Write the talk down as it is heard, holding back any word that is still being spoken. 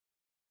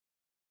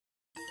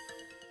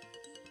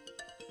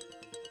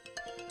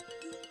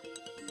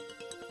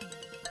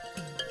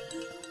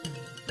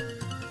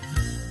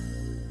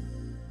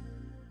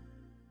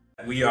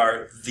We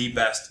are the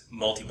best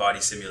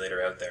multi-body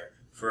simulator out there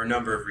for a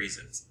number of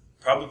reasons.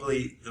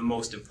 Probably the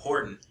most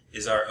important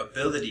is our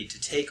ability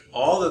to take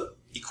all the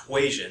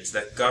equations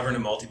that govern a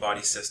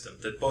multi-body system,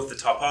 both the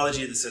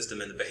topology of the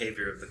system and the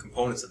behavior of the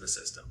components of the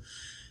system,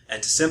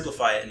 and to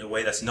simplify it in a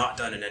way that's not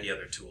done in any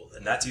other tool,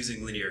 and that's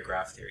using linear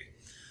graph theory.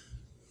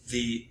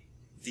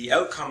 The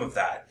outcome of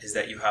that is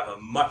that you have a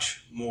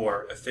much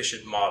more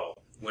efficient model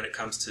when it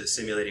comes to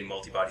simulating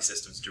multi-body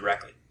systems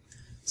directly.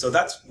 So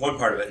that's one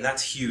part of it, and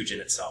that's huge in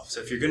itself.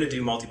 So if you're going to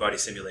do multi-body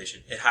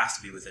simulation, it has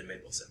to be within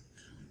MapleSim.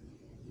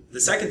 The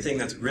second thing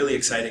that's really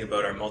exciting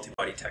about our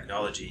multi-body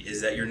technology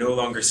is that you're no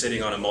longer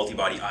sitting on a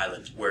multi-body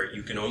island where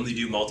you can only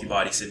do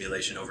multi-body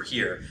simulation over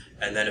here,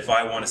 and then if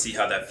I want to see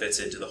how that fits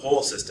into the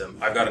whole system,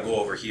 I've got to go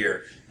over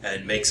here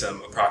and make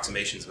some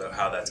approximations about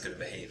how that's going to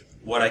behave.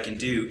 What I can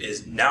do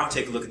is now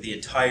take a look at the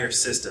entire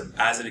system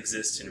as it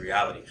exists in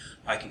reality.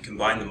 I can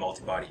combine the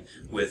multi-body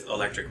with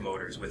electric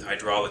motors, with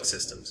hydraulic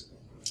systems,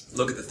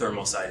 look at the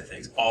thermal side of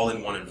things, all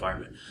in one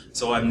environment.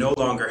 So I'm no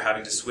longer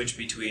having to switch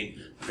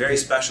between very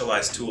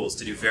specialized tools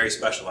to do very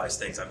specialized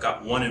things. I've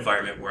got one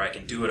environment where I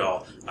can do it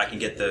all. I can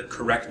get the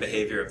correct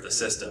behavior of the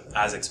system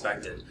as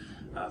expected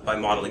by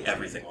modeling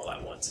everything all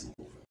at once.